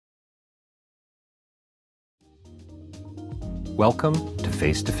Welcome to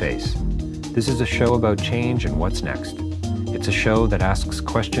Face to Face. This is a show about change and what's next. It's a show that asks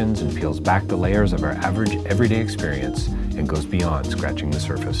questions and peels back the layers of our average everyday experience and goes beyond scratching the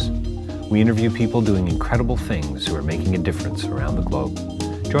surface. We interview people doing incredible things who are making a difference around the globe.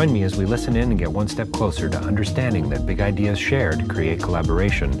 Join me as we listen in and get one step closer to understanding that big ideas shared create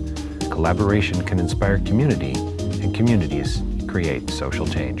collaboration. Collaboration can inspire community, and communities create social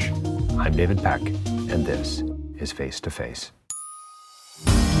change. I'm David Peck, and this is Face to Face.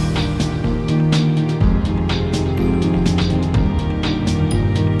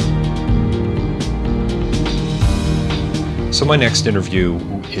 So my next interview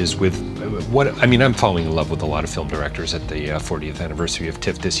is with I'm falling in love with a lot of film directors at the 40th anniversary of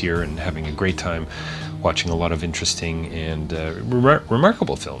TIFF this year and having a great time watching a lot of interesting and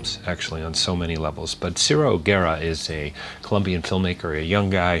remarkable films, actually, on so many levels. But Ciro Guerra is a Colombian filmmaker, a young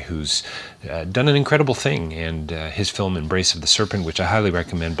guy who's done an incredible thing, and his film Embrace of the Serpent, which I highly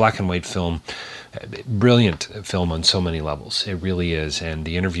recommend, black and white film, brilliant film on so many levels. It really is. And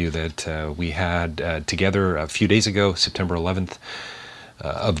the interview that we had together a few days ago, September 11th,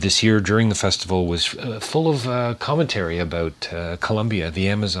 of this year during the festival was full of commentary about Colombia, the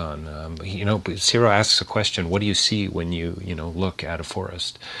Amazon. Ciro asks a question: what do you see when you look at a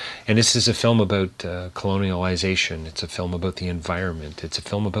forest? And this is a film about colonialization. It's a film about the environment. It's a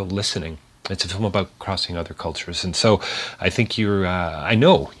film about listening. It's a film about crossing other cultures. And so I think I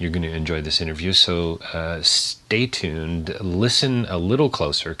know you're going to enjoy this interview. So stay tuned, listen a little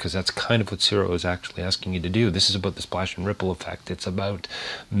closer, because that's kind of what Ciro is actually asking you to do. This is about the splash and ripple effect. It's about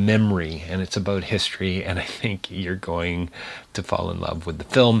memory and it's about history. And I think you're going to fall in love with the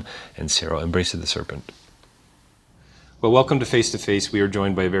film and Ciro, Embrace of the Serpent. Well, welcome to Face to Face. We are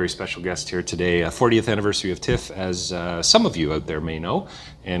joined by a very special guest here today, 40th anniversary of TIFF, as some of you out there may know.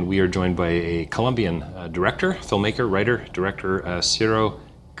 And we are joined by a Colombian director, filmmaker, writer, director, Ciro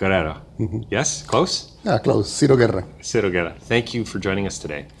Guerra. Mm-hmm. Yes? Close? Yeah, close. Ciro Guerra. Ciro Guerra. Thank you for joining us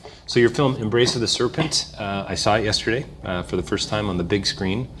today. So your film, Embrace of the Serpent, I saw it yesterday for the first time on the big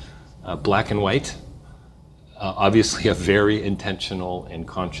screen, black and white. Obviously a very intentional and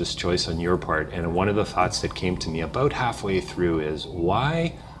conscious choice on your part. And one of the thoughts that came to me about halfway through is,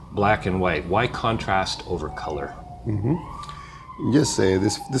 why black and white? Why contrast over color? Mm-hmm. Yes,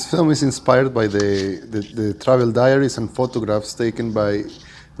 this film is inspired by the travel diaries and photographs taken by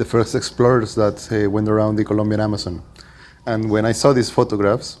the first explorers that went around the Colombian Amazon. And when I saw these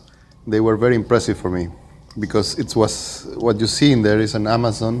photographs, they were very impressive for me, because it was what you see in there is an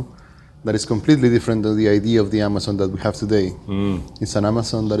Amazon that is completely different than the idea of the Amazon that we have today. It's an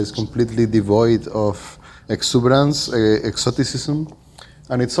Amazon that is completely devoid of exuberance, exoticism,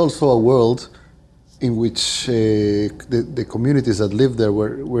 and it's also a world in which the communities that live there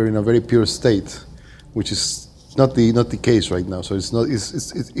were in a very pure state, which is not the case right now. So it's not.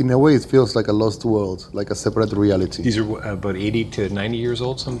 It's in a way it feels like a lost world, like a separate reality. These are about 80 to 90 years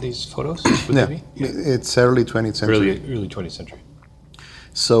old. Some of these photos. Yeah, it's early 20th century. Early 20th century.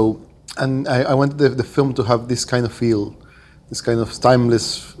 So. And I wanted the film to have this kind of feel, this kind of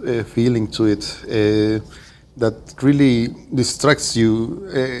timeless feeling to it that really distracts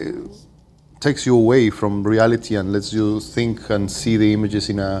you, takes you away from reality and lets you think and see the images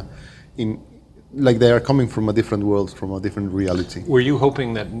in like they are coming from a different world, from a different reality. Were you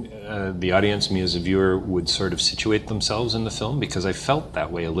hoping that the audience, me as a viewer, would sort of situate themselves in the film? Because I felt that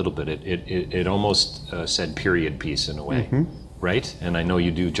way a little bit. It almost said period piece in a way. Mm-hmm. Right? And I know you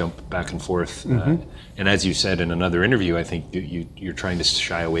do jump back and forth. Mm-hmm. And as you said in another interview, I think you're trying to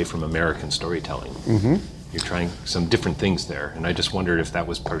shy away from American storytelling. Mm-hmm. You're trying some different things there. And I just wondered if that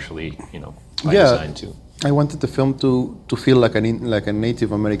was partially, by design too. I wanted the film to feel like a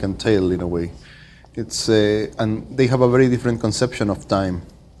Native American tale in a way. It's and they have a very different conception of time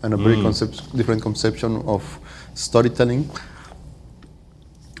and a very different conception of storytelling.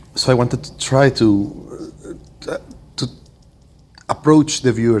 So I wanted to try to approach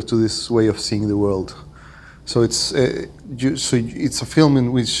the viewer to this way of seeing the world. So it's a film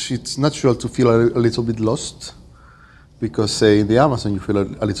in which it's natural to feel a little bit lost, because in the Amazon you feel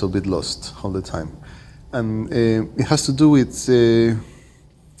a little bit lost all the time, and it has to do with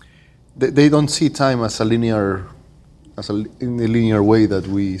they don't see time as in a linear way that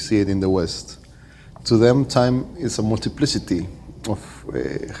we see it in the West. To them, time is a multiplicity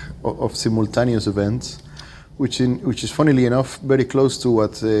of simultaneous events, which is funnily enough very close to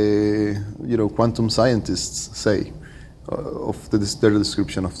what quantum scientists say of their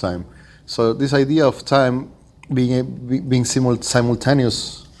description of time. So this idea of time being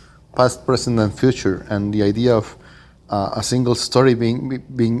simultaneous, past, present, and future, and the idea of a single story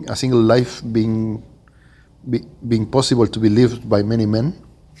being a single life being being possible to be lived by many men.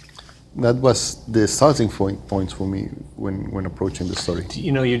 That was the starting point for me when approaching the story.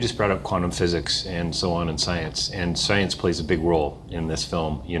 You know, you just brought up quantum physics and so on, and science plays a big role in this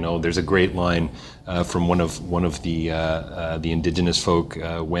film. You know, there's a great line from one of the indigenous folk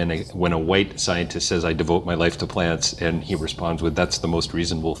when a white scientist says, "I devote my life to plants," and he responds with, "That's the most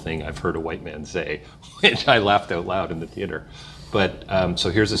reasonable thing I've heard a white man say," which I laughed out loud in the theater. But so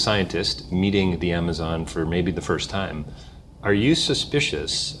here's a scientist meeting the Amazon for maybe the first time. Are you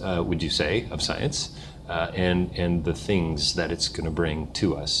suspicious, would you say, of science and the things that it's going to bring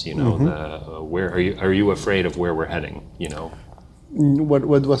to us? You know, where are you afraid of where we're heading? You know, what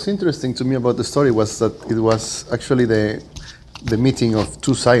was interesting to me about the story was that it was actually the meeting of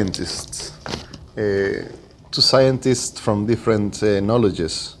two scientists from different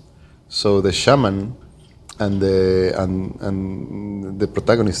knowledges. So the shaman and the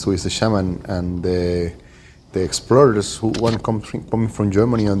protagonist, who is the shaman, and the explorers, who one coming from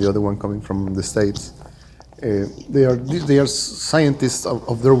Germany and the other one coming from the States, they are scientists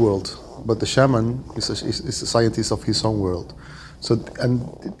of their world, but the shaman is a scientist of his own world. So, and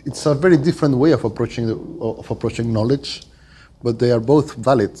it's a very different way of approaching knowledge, but they are both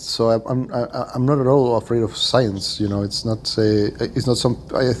valid. So I'm not at all afraid of science. You know, it's not some.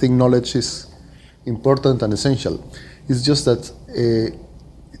 I think knowledge is important and essential. It's just that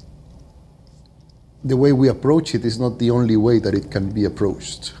the way we approach it is not the only way that it can be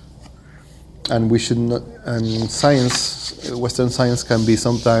approached. And we should not. And science, Western science, can be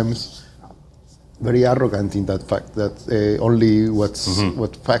sometimes very arrogant in that fact that only what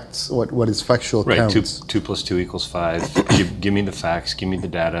is factual counts. Right. 2 + 2 = 5. Give me the facts. Give me the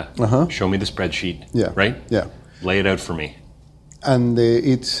data. Show me the spreadsheet. Yeah. Right. Yeah. Lay it out for me. And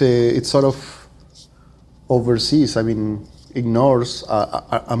it sort of oversees. I mean, ignores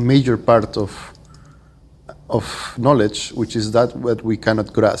a major part of knowledge, which is that what we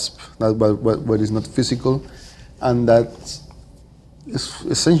cannot grasp, that what is not physical, and that is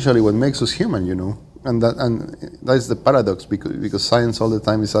essentially what makes us human, you know. And that is the paradox, because science all the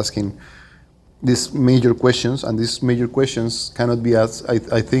time is asking these major questions, and these major questions cannot be asked.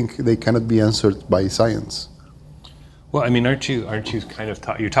 I think they cannot be answered by science. Well, I mean, aren't you kind of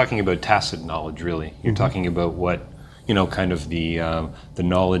you're talking about tacit knowledge, really? You're talking about what, you know, kind of the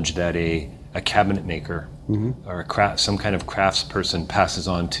knowledge that a cabinet maker or some kind of craftsperson passes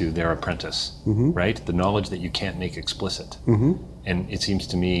on to their apprentice, right? The knowledge that you can't make explicit. And it seems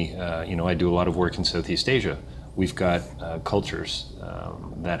to me, you know, I do a lot of work in Southeast Asia. We've got cultures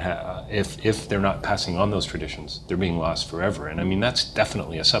that if they're not passing on those traditions, they're being lost forever. And I mean, that's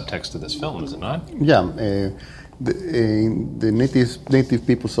definitely a subtext of this film, is it not? Yeah. The native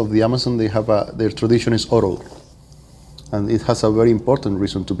peoples of the Amazon, they have their tradition is oral. And it has a very important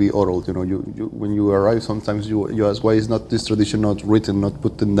reason to be oral. You know, when you arrive, sometimes you ask, why is not this tradition not written, not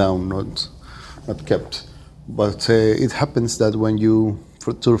put down, not kept? But it happens that when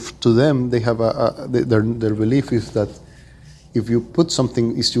to them, they have their belief is that if you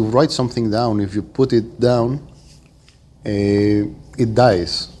write something down, if you put it down, it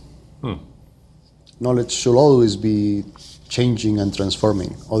dies. Knowledge should always be changing and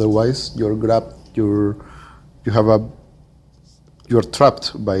transforming. Otherwise, you're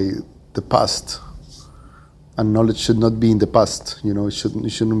trapped by the past, and knowledge should not be in the past. You know, it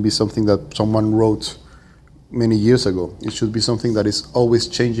shouldn't be something that someone wrote many years ago. It should be something that is always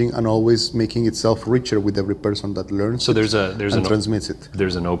changing and always making itself richer with every person that learns. So there's transmits it.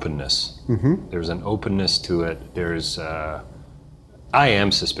 There's an openness. There's an openness to it. I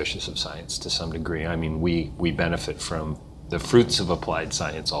am suspicious of science to some degree. I mean, we benefit from the fruits of applied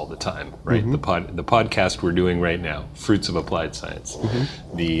science all the time, right? The podcast we're doing right now, fruits of applied science,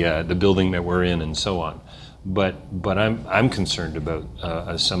 the building that we're in, and so on. But I'm concerned about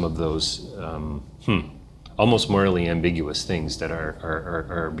some of those almost morally ambiguous things that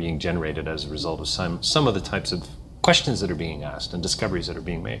are being generated as a result of some of the types of questions that are being asked and discoveries that are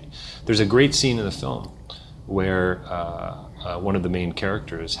being made. There's a great scene in the film where one of the main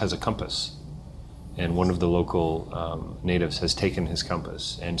characters has a compass. And one of the local natives has taken his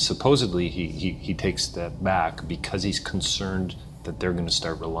compass, and supposedly he takes that back because he's concerned that they're going to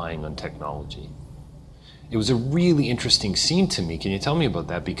start relying on technology. It was a really interesting scene to me. Can you tell me about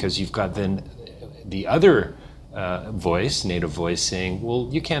that? Because you've got then the other native voice saying, well,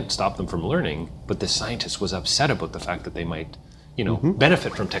 you can't stop them from learning, but the scientist was upset about the fact that they might, you know,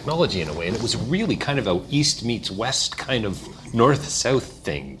 benefit from technology in a way. And it was really kind of a East meets West kind of North-South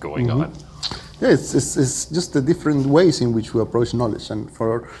thing going on. Yeah, it's just the different ways in which we approach knowledge,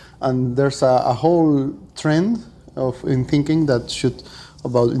 and there's a whole trend in thinking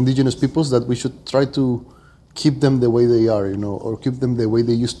about indigenous peoples that we should try to keep them the way they are, or keep them the way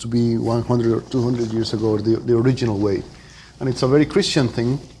they used to be 100 or 200 years ago, or the original way. And it's a very Christian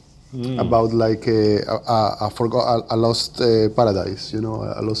thing about like a lost paradise, a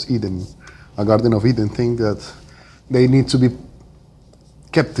lost Eden, a Garden of Eden thing that they need to be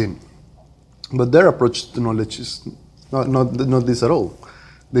kept in. But their approach to knowledge is not this at all.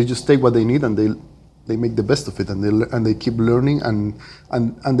 They just take what they need and they make the best of it, and they keep learning, and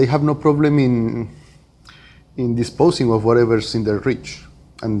they have no problem in disposing of whatever's in their reach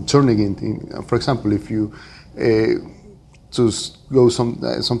and turning it. For example, if you to go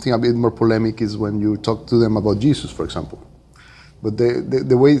something a bit more polemic is when you talk to them about Jesus, for example. But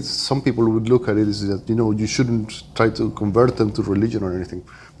the way some people would look at it is that you shouldn't try to convert them to religion or anything.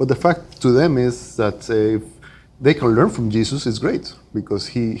 But the fact to them is that if they can learn from Jesus, it's great, because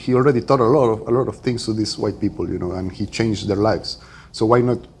he already taught a lot of things to these white people, and he changed their lives. So why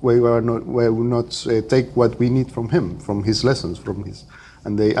not take what we need from him, from his lessons,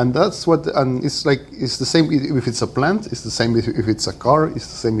 and that's what, and it's the same if it's a plant, it's the same if it's a car, it's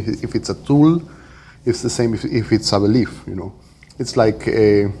the same if it's a tool, it's the same if it's a belief. It's like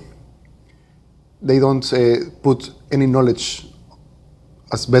they don't put any knowledge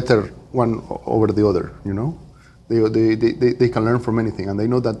as better one over the other. They can learn from anything, and they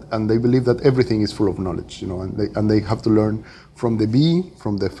know that, and they believe that everything is full of knowledge. And they have to learn from the bee,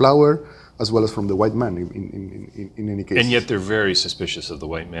 from the flower, as well as from the white man in any case. And yet they're very suspicious of the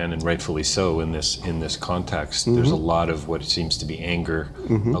white man, and rightfully so in this context. There's a lot of what seems to be anger,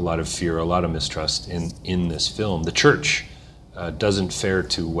 a lot of fear, a lot of mistrust in this film. The church doesn't fare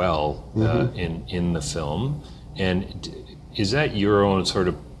too well in the film. And is that your own sort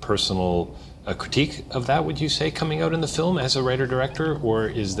of personal critique of that, would you say, coming out in the film as a writer-director, or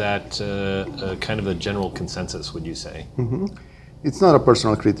is that kind of a general consensus, would you say? It's not a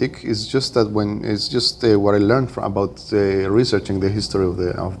personal critique. It's just that what I learned about researching the history of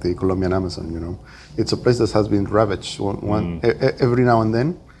the Colombian Amazon. It's a place that has been ravaged every now and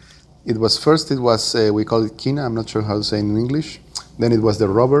then. It was we call it quina. I'm not sure how to say it in English. Then it was the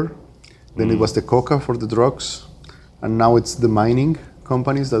rubber. Then it was the coca for the drugs, and now it's the mining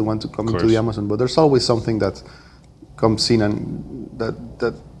companies that want to come into the Amazon. But there's always something that comes in and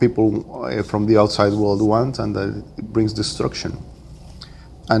that people from the outside world want, and that it brings destruction.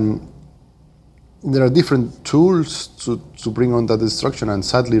 And there are different tools to bring on that destruction, and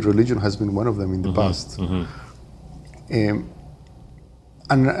sadly religion has been one of them in the past.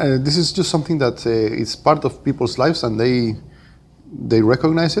 And this is just something that is part of people's lives, and they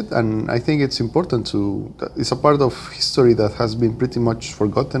recognize it, and I think it's important it's a part of history that has been pretty much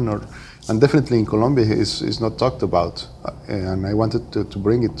forgotten, and definitely in Colombia is not talked about, and I wanted to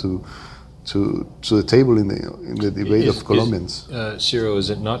bring it to the table in the debate of Colombians. Ciro, is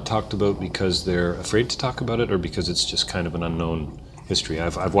it not talked about because they're afraid to talk about it, or because it's just kind of an unknown history?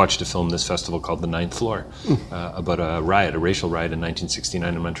 I've watched a film this festival called The Ninth Floor about a racial riot in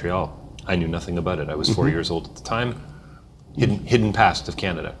 1969 in Montreal. I knew nothing about it. I was 4 years old at the time. Hidden past of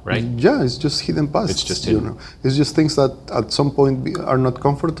Canada, right? Yeah, it's just hidden past. It's just hidden. It's just things that at some point are not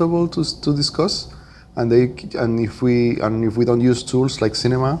comfortable to discuss, and if we don't use tools like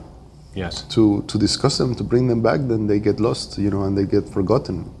cinema, to discuss them, to bring them back, then they get lost, and they get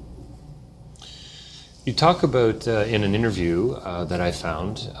forgotten. You talk about in an interview that I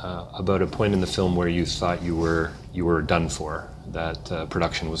found about a point in the film where you thought you were done for, that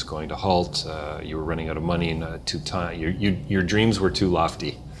production was going to halt, you were running out of money, and your dreams were too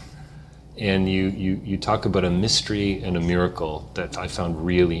lofty. And you talk about a mystery and a miracle that I found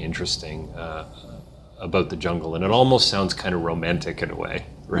really interesting about the jungle, and it almost sounds kind of romantic in a way,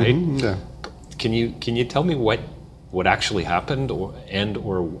 right? Yeah. Can you tell me what actually happened, or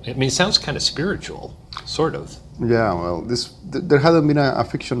I mean, it sounds kind of spiritual, sort of. Yeah, well, there hadn't been a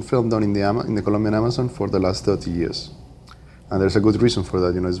fiction film done in the Colombian Amazon for the last 30 years. And there's a good reason for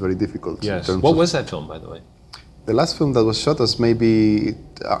that, it's very difficult. Yes. What was that film, by the way? The last film that was shot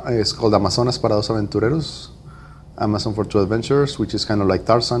it's called Amazonas para dos aventureros, Amazon for two adventurers, which is kind of like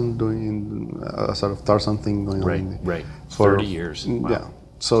Tarzan, doing a sort of Tarzan thing going on. Right. 30 years. Wow. Yeah.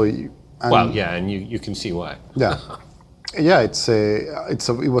 So. And you can see why. Yeah. Yeah, it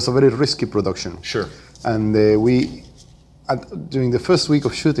was a very risky production. Sure. And during the first week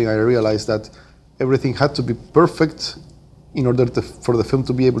of shooting, I realized that everything had to be perfect in order for the film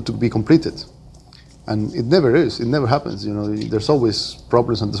to be able to be completed. And it never is. It never happens. There's always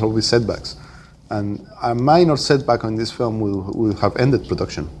problems and there's always setbacks. And a minor setback on this film will have ended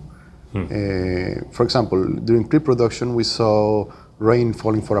production. For example, during pre-production, we saw rain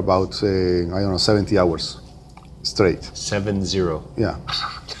falling for about 70 hours. straight. 7-0. Yeah.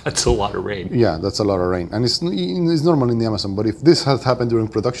 That's a lot of rain. Yeah, that's a lot of rain. And it's normal in the Amazon, but if this had happened during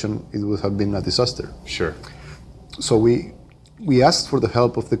production, it would have been a disaster. Sure. So we asked for the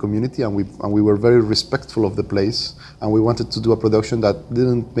help of the community, and we were very respectful of the place, and we wanted to do a production that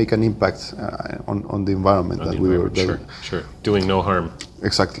didn't make an impact on the environment that we were there. Sure. Doing no harm.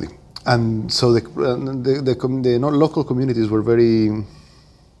 Exactly. And so the local communities were very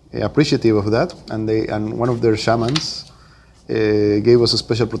appreciative of that, and one of their shamans gave us a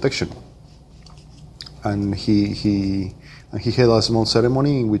special protection, and he had a small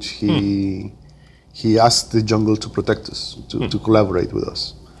ceremony in which he asked the jungle to protect us, to collaborate with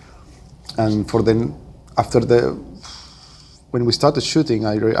us. And when we started shooting,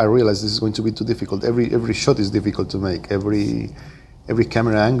 I realized this is going to be too difficult. Every shot is difficult to make. Every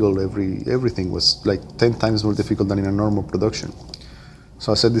camera angle, everything was like 10 times more difficult than in a normal production.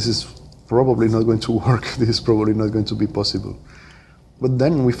 So I said, this is probably not going to work. This is probably not going to be possible. But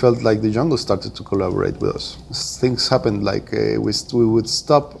then we felt like the jungle started to collaborate with us. Things happened like we would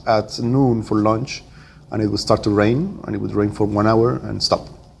stop at noon for lunch, and it would start to rain, and it would rain for 1 hour and stop.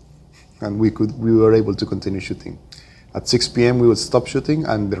 And we were able to continue shooting. At 6 p.m. we would stop shooting,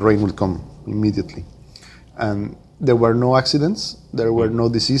 and the rain would come immediately. And there were no accidents, there were no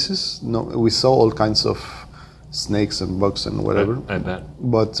diseases. We saw all kinds of snakes and bugs and whatever. I bet.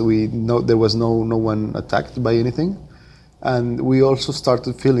 But there was no one attacked by anything. And we also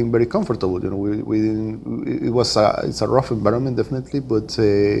started feeling very comfortable. It's a rough environment, definitely, but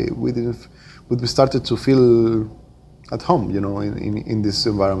we started to feel at home, in this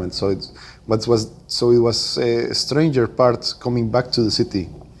environment. So it was a stranger part coming back to the city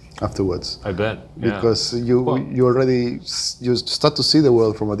afterwards. I bet. Yeah. Because you start to see the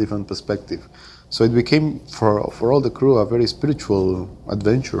world from a different perspective. So it became for all the crew a very spiritual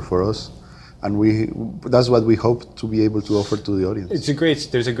adventure for us. And that's what we hope to be able to offer to the audience. There's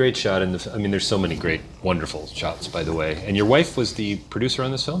a great shot there's so many great, wonderful shots, by the way. And your wife was the producer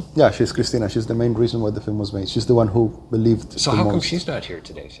on this film? Yeah, she's Christina. She's the main reason why the film was made. She's the one who believed. So how come she's not here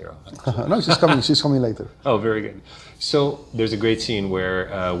today, Ciro? No, she's coming. She's coming later. Oh, very good. So there's a great scene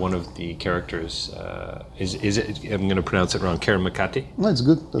where one of the characters is it? I'm going to pronounce it wrong. Karamakate. No, it's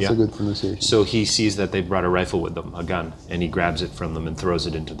good. That's a good pronunciation. So he sees that they brought a rifle with them, a gun, and he grabs it from them and throws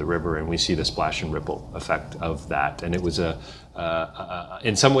it into the river, and we see the splash and ripple effect of that. And it was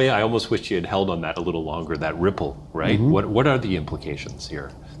in some way, I almost wish you had held on that a little longer. That ripple, right? Mm-hmm. What are the implications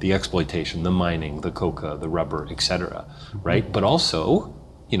here? The exploitation, the mining, the coca, the rubber, etc. Right? But also,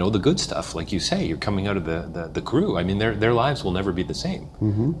 the good stuff, like you say, you're coming out of the crew. I mean, their lives will never be the same.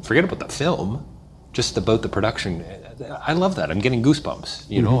 Mm-hmm. Forget about the film, just about the production. I love that. I'm getting goosebumps.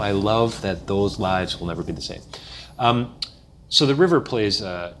 I love that those lives will never be the same. So the river plays,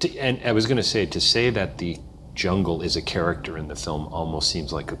 and I was going to say that the jungle is a character in the film almost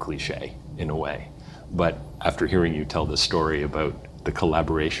seems like a cliche in a way. But after hearing you tell the story about the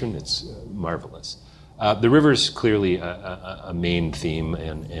collaboration, it's marvelous. The river's clearly a main theme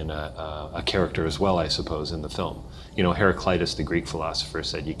and a character as well, I suppose, in the film. Heraclitus, the Greek philosopher,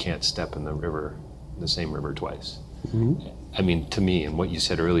 said you can't step in the same river twice. Mm-hmm. I mean, to me, and what you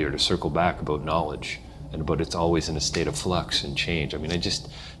said earlier, to circle back about knowledge, and about it's always in a state of flux and change. I mean,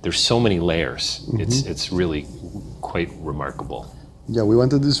 there's so many layers. Mm-hmm. It's really quite remarkable. Yeah, we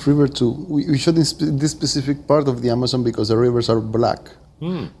wanted this river we shot this specific part of the Amazon because the rivers are black.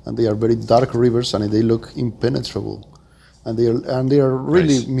 And they are very dark rivers, and they look impenetrable. And they are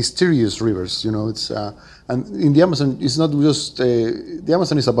really mysterious rivers, and in the Amazon, it's not just, the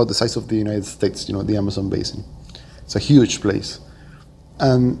Amazon is about the size of the United States, the Amazon basin. It's a huge place.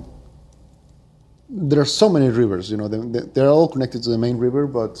 And there are so many rivers, they're all connected to the main river,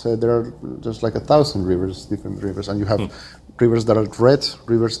 but there are just like 1,000 rivers, different rivers. And you have rivers that are red,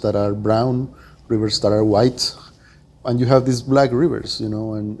 rivers that are brown, rivers that are white, and you have these black rivers,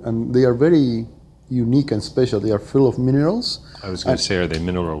 and they are very unique and special. They are full of minerals. I was going to say, are they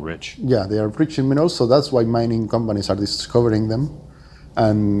mineral rich? Yeah, they are rich in minerals, so that's why mining companies are discovering them.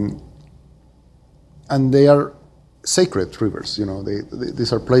 And they are sacred rivers,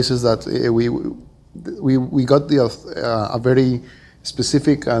 these are places that we got a very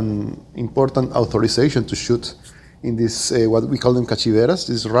specific and important authorization to shoot in this, what we call them cachiveras,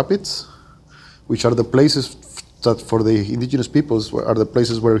 these rapids, which are the places that for the indigenous peoples are the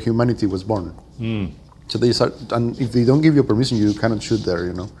places where humanity was born. So and if they don't give you permission, you cannot shoot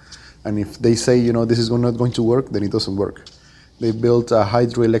there, And if they say, this is not going to work, then it doesn't work. They built a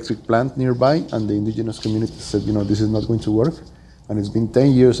hydroelectric plant nearby, and the indigenous community said, this is not going to work. And it's been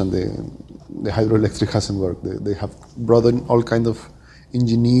 10 years, and the hydroelectric hasn't worked. They have brought in all kind of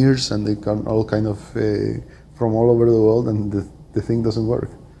engineers, and they come all kind of from all over the world, and the thing doesn't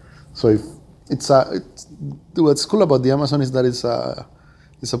work. So if what's cool about the Amazon is that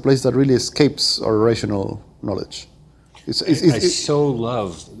it's a place that really escapes our rational knowledge. I so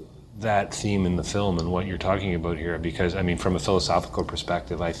love that theme in the film and what you're talking about here, because I mean, from a philosophical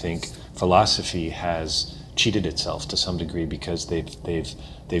perspective, I think philosophy has cheated itself to some degree, because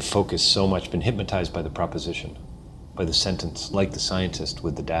they've focused so much, been hypnotized by the proposition, by the sentence, like the scientist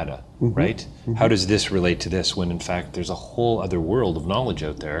with the data, right? Mm-hmm. How does this relate to this, when in fact there's a whole other world of knowledge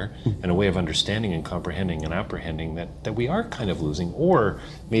out there and a way of understanding and comprehending and apprehending that we are kind of losing, or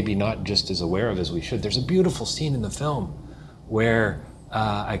maybe not just as aware of as we should. There's a beautiful scene in the film where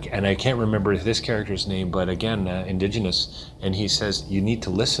I can't remember this character's name, but again, indigenous, and he says you need to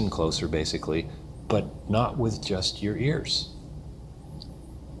listen closer, basically, but not with just your ears.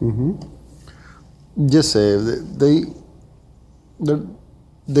 Mm-hmm. Yes,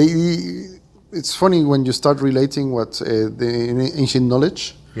 it's funny when you start relating what the ancient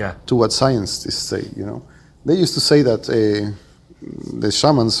knowledge to what scientists say. You know, they used to say that the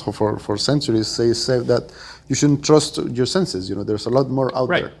shamans for centuries say that you shouldn't trust your senses. You know, there's a lot more out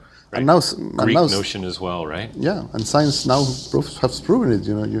there. Right. And now, Greek notion as well, right? Yeah, and science now has proven it.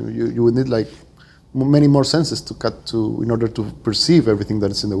 You know, you would need like many more senses in order to perceive everything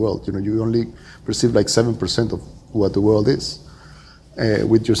that is in the world. You know, you only perceive like 7% of what the world is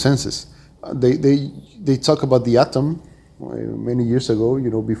with your senses. They talk about the atom many years ago. You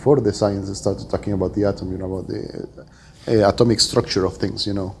know, before the science started talking about the atom. You know, about the atomic structure of things.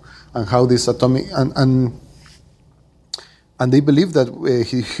 You know, and how this atomic and they believe that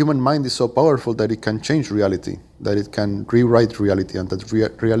human mind is so powerful that it can change reality, that it can rewrite reality, and that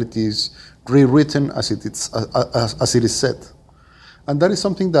reality is rewritten as it is said. And that is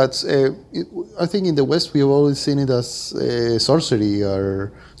something that I think in the West we have always seen it as sorcery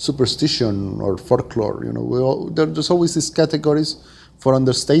or superstition or folklore. You know, there's always these categories for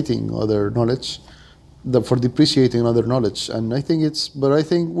understating other knowledge, for depreciating other knowledge. And I think but I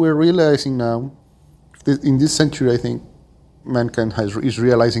think we're realizing now, in this century, I think mankind is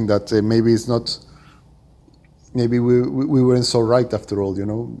realizing that maybe it's not. Maybe we weren't so right after all, you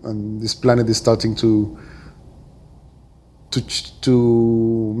know, and this planet is starting to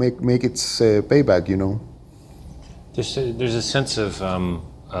make its payback, you know. There's a sense of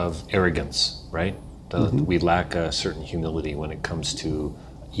arrogance, right? We lack a certain humility when it comes to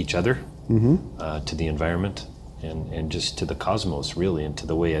each other, to the environment, and just to the cosmos, really, and to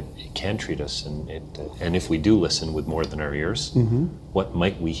the way it can treat us. And if we do listen with more than our ears, what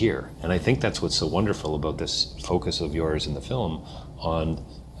might we hear? And I think that's what's so wonderful about this focus of yours in the film on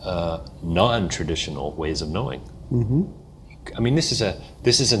non-traditional ways of knowing. I mean, this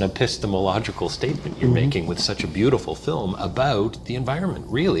is an epistemological statement you're making with such a beautiful film about the environment,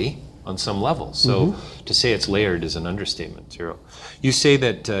 really, on some level. So to say it's layered is an understatement, Ciro. You say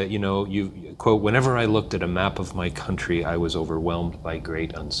that, you quote, "Whenever I looked at a map of my country, I was overwhelmed by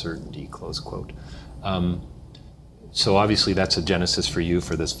great uncertainty," close quote. So obviously that's a genesis for you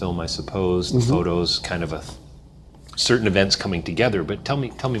for this film, I suppose. The photos, kind of certain events coming together. But tell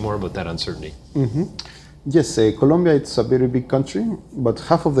me more about that uncertainty. Yes, Colombia, it's a very big country, but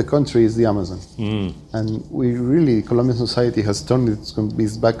half of the country is the Amazon. And Colombian society has turned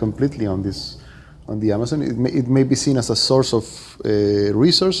its back completely on the Amazon. It may be seen as a source of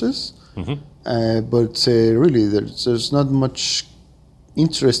resources, but really there's not much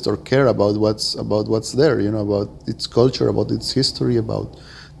interest or care about what's there, you know, about its culture, about its history, about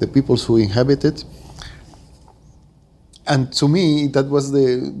the peoples who inhabit it. And to me, that was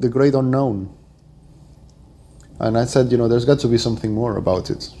the great unknown. And I said, you know, there's got to be something more about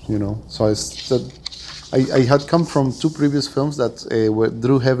it, you know. So I had come from two previous films that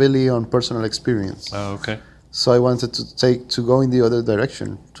drew heavily on personal experience. Oh, okay. So I wanted to go in the other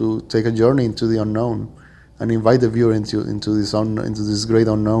direction, to take a journey into the unknown, and invite the viewer into this great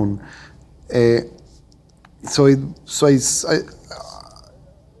unknown. It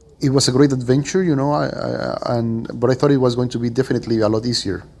was a great adventure, you know. But I thought it was going to be definitely a lot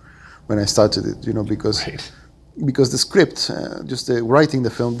easier when I started it, you know, because. Right. Because the script, writing the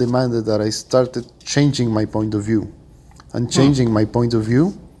film, demanded that I started changing my point of view. And changing my point of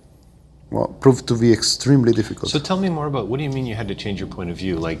view, proved to be extremely difficult. So tell me more about, what do you mean you had to change your point of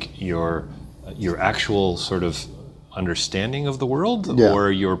view? Like your actual sort of understanding of the world? Yeah.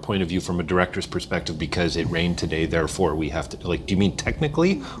 Or your point of view from a director's perspective, because it rained today, therefore we have to, like, do you mean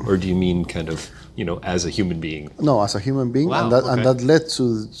technically, or do you mean kind of, you know, as a human being? No, as a human being. Wow, and that led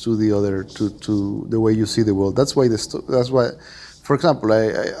to the other, to the way you see the world. That's why for example,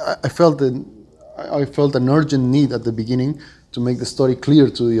 I felt an urgent need at the beginning to make the story clear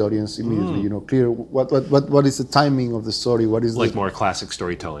to the audience immediately. You know, clear what is the timing of the story, what is like more classic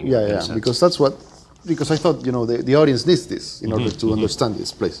storytelling. Yeah, because that's what. Because I thought, you know, the audience needs this in order to understand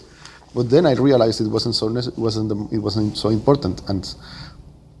this place. But then I realized it wasn't so important, and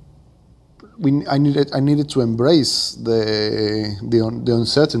I needed to embrace the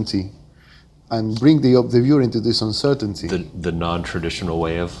uncertainty, and bring the viewer into this uncertainty. The non-traditional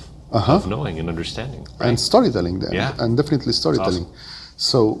way of knowing and understanding. Right? And storytelling, and definitely storytelling. Awesome.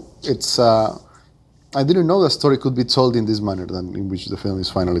 So it's. I didn't know the story could be told in this manner, than in which the film is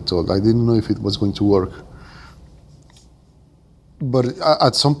finally told. I didn't know if it was going to work. But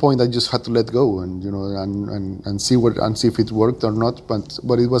at some point, I just had to let go, and you know, and see if it worked or not.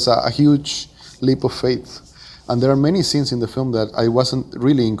 But it was a huge leap of faith. And there are many scenes in the film that I wasn't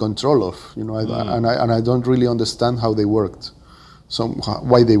really in control of, you know, and I don't really understand how they worked,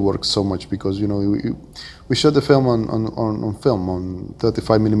 why they worked so much, because you know we shot the film on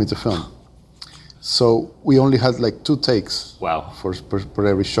 35 millimeter film, so we only had like 2 takes. Wow. For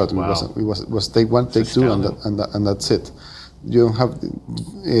every shot. Wow. It was take 1, take 2, and that's it. You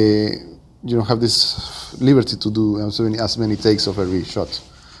don't have this liberty to do as many takes of every shot.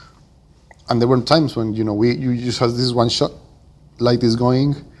 And there were times when, you know, you just have this one shot, light is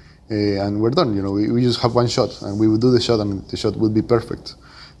going, and we're done. You know, we just have one shot, and we would do the shot, and the shot would be perfect,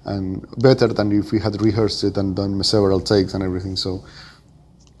 and better than if we had rehearsed it and done several takes and everything. So,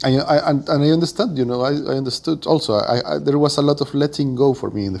 I understand. You know, I understood also. There was a lot of letting go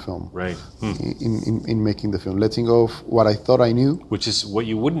for me in the film. Right. In making the film, letting go of what I thought I knew. Which is what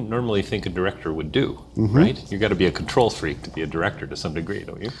you wouldn't normally think a director would do, right? You got to be a control freak to be a director to some degree,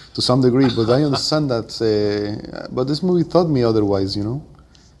 don't you? To some degree, but I understand that. But this movie taught me otherwise, you know.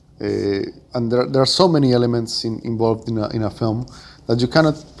 And there are so many elements involved in a film that you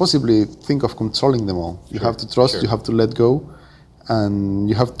cannot possibly think of controlling them all. You have to trust. You have to let go. And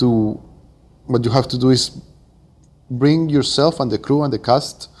what you have to do is bring yourself and the crew and the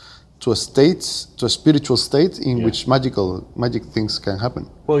cast to a spiritual state in which magic things can happen.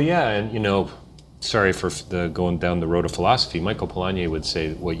 Well, yeah, and you know, sorry for going down the road of philosophy. Michael Polanyi would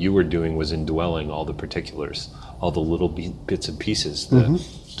say what you were doing was indwelling all the particulars, all the little bits and pieces,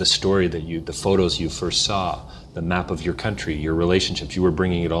 the story the photos you first saw, the map of your country, your relationships. You were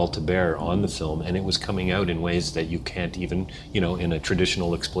bringing it all to bear on the film, and it was coming out in ways that you can't even, you know, in a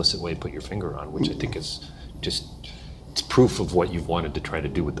traditional explicit way put your finger on, which I think is just, it's proof of what you've wanted to try to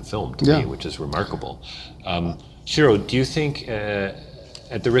do with the film to me, which is remarkable. Ciro, do you think,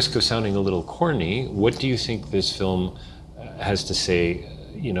 at the risk of sounding a little corny, what do you think this film has to say,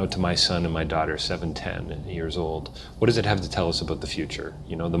 you know, to my son and my daughter, 7, 10 years old? What does it have to tell us about the future?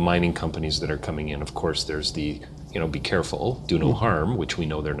 You know, the mining companies that are coming in, of course, there's the, you know, be careful, do no harm, which we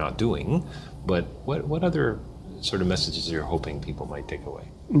know they're not doing. But what other sort of messages you're hoping people might take away?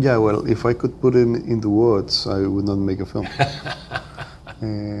 Yeah, well, if I could put it into words, I would not make a film. Nice.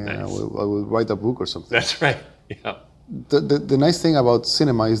 I will write a book or something. That's right, yeah. The nice thing about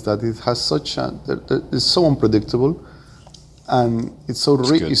cinema is that it has it's so unpredictable. And it's so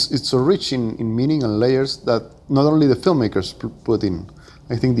rich in meaning and layers that not only the filmmakers put in,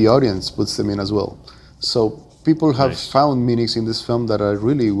 I think the audience puts them in as well. So people have found meanings in this film that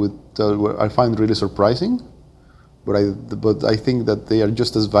I find really surprising, but I think that they are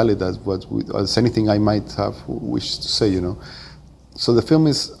just as valid as anything I might have wished to say, you know. So the film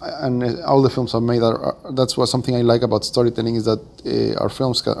is, and all the films I've made that's something I like about storytelling, is that our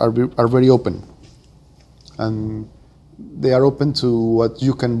films are very open, and they are open to what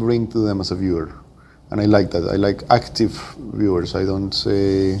you can bring to them as a viewer, and I like that. I like active viewers. I don't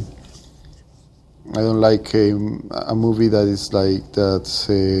like a movie that is like that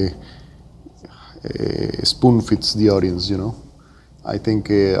spoon feeds the audience. You know, I think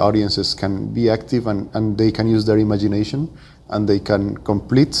audiences can be active and they can use their imagination and they can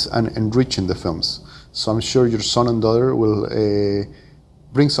complete and enrich in the films. So I'm sure your son and daughter will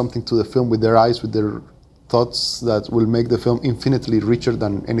bring something to the film with their eyes, with their thoughts, that will make the film infinitely richer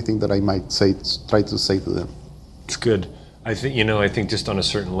than anything that I might try to say to them. It's good. I think just on a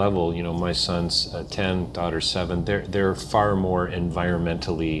certain level, you know, my son's 10, daughter's 7. They're far more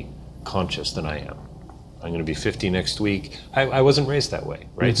environmentally conscious than I am. I'm going to be 50 next week. I wasn't raised that way,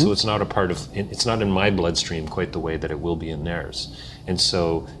 right? So it's not it's not in my bloodstream quite the way that it will be in theirs. And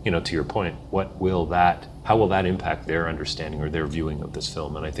so, you know, to your point, how will that impact their understanding or their viewing of this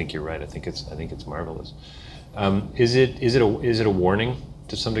film? And I think you're right. I think it's marvelous. Is it a warning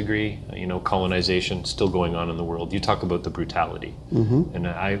to some degree? You know, colonization still going on in the world. You talk about the brutality, and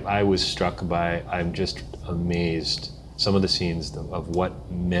I was struck by. I'm just amazed some of the scenes of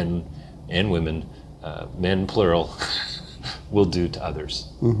what men and women, men plural, will do to others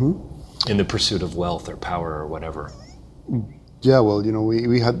in the pursuit of wealth or power or whatever. Yeah, well, you know,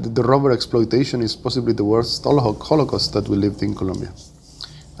 we had the robber exploitation is possibly the worst Holocaust that we lived in Colombia.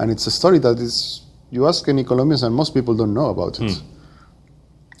 And it's a story that is, you ask any Colombians and most people don't know about it.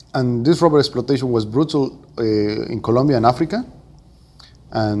 And this robber exploitation was brutal in Colombia and Africa.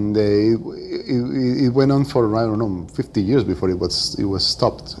 And it went on for, I don't know, 50 years before it was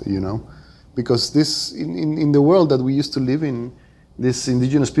stopped, you know. Because this, in the world that we used to live in, these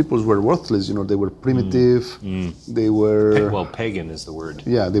indigenous peoples were worthless, you know, they were primitive, they were... Well, pagan is the word.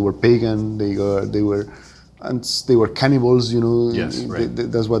 Yeah, they were pagan, they were cannibals, you know, yes, right.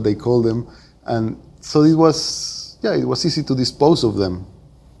 That's what they called them. And so it was easy to dispose of them.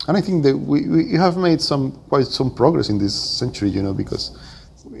 And I think that we have made quite some progress in this century, you know, because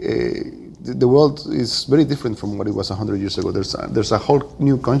the world is very different from what it was 100 years ago. There's a whole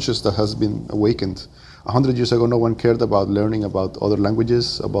new consciousness that has been awakened. 100 years ago, no one cared about learning about other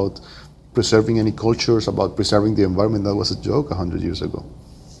languages, about preserving any cultures, about preserving the environment. That was a joke 100 years ago.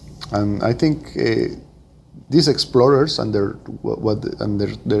 And I think these explorers and what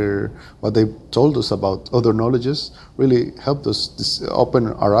they told us about other knowledges really helped us open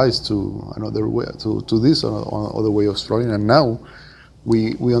our eyes to another way, to this other way of exploring. And now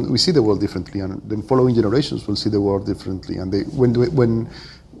we see the world differently, and the following generations will see the world differently. And when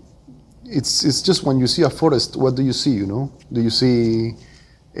it's just when you see a forest, what do you see? You know, do you see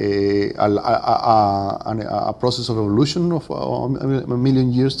a process of evolution of a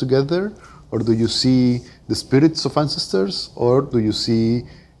million years together, or do you see the spirits of ancestors, or do you see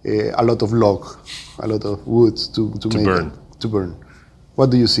a lot of log, a lot of wood to burn? What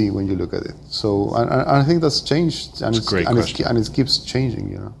do you see when you look at it? So I think that's changed, and it keeps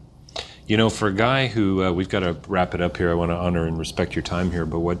changing. You know. You know, for a guy who we've got to wrap it up here. I want to honor and respect your time here,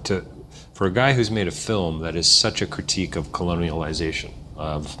 but for a guy who's made a film that is such a critique of colonialization,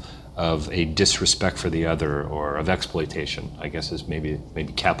 of a disrespect for the other, or of exploitation, I guess is maybe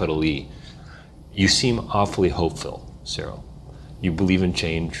capital E. You seem awfully hopeful, Ciro. You believe in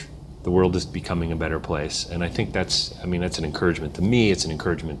change. The world is becoming a better place, and I think that's an encouragement to me. It's an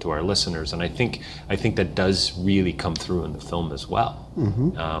encouragement to our listeners, and I think that does really come through in the film as well.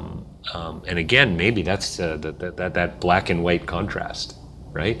 And again, maybe that's that black and white contrast,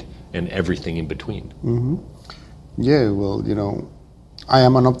 right, and everything in between. Yeah, well, you know, I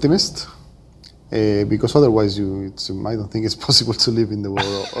am an optimist. Because otherwise, I don't think it's possible to live in the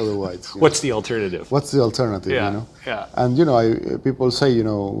world otherwise. What's the alternative? What's the alternative? Yeah, you know? Yeah. And you know, people say, you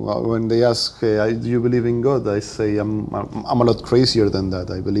know, when they ask, "Do you believe in God?" I say, "I'm a lot crazier than that.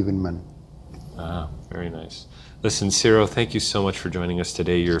 I believe in man." Ah, very nice. Listen, Ciro, thank you so much for joining us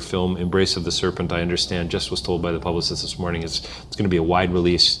today. Your film, Embrace of the Serpent, I understand, just was told by the publicist this morning, it's going to be a wide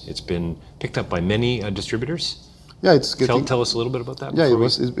release. It's been picked up by many distributers. Yeah, it's getting... Tell us a little bit about that. Yeah,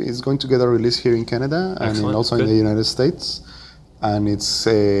 it's going to get a release here in Canada and also in the United States. And it's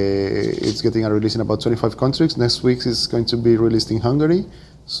getting a release in about 25 countries. Next week it's going to be released in Hungary,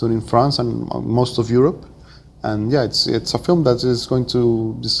 soon in France and most of Europe. And yeah, it's a film that is going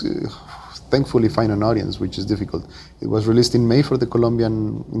to thankfully find an audience, which is difficult. It was released in May in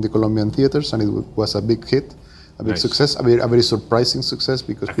the Colombian theaters, and it was a big hit. A big success, a very surprising success,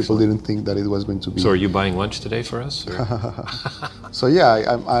 because people didn't think that it was going to be. So are you buying lunch today for us? So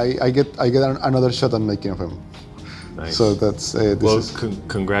yeah, I get another shot at making a film. Nice. So that's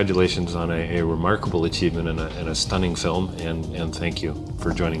congratulations on a remarkable achievement and a stunning film, and thank you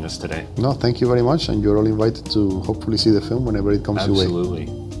for joining us today. No, thank you very much, and you're all invited to hopefully see the film whenever it comes your way. Absolutely.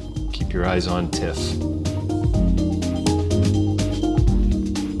 Keep your eyes on TIFF.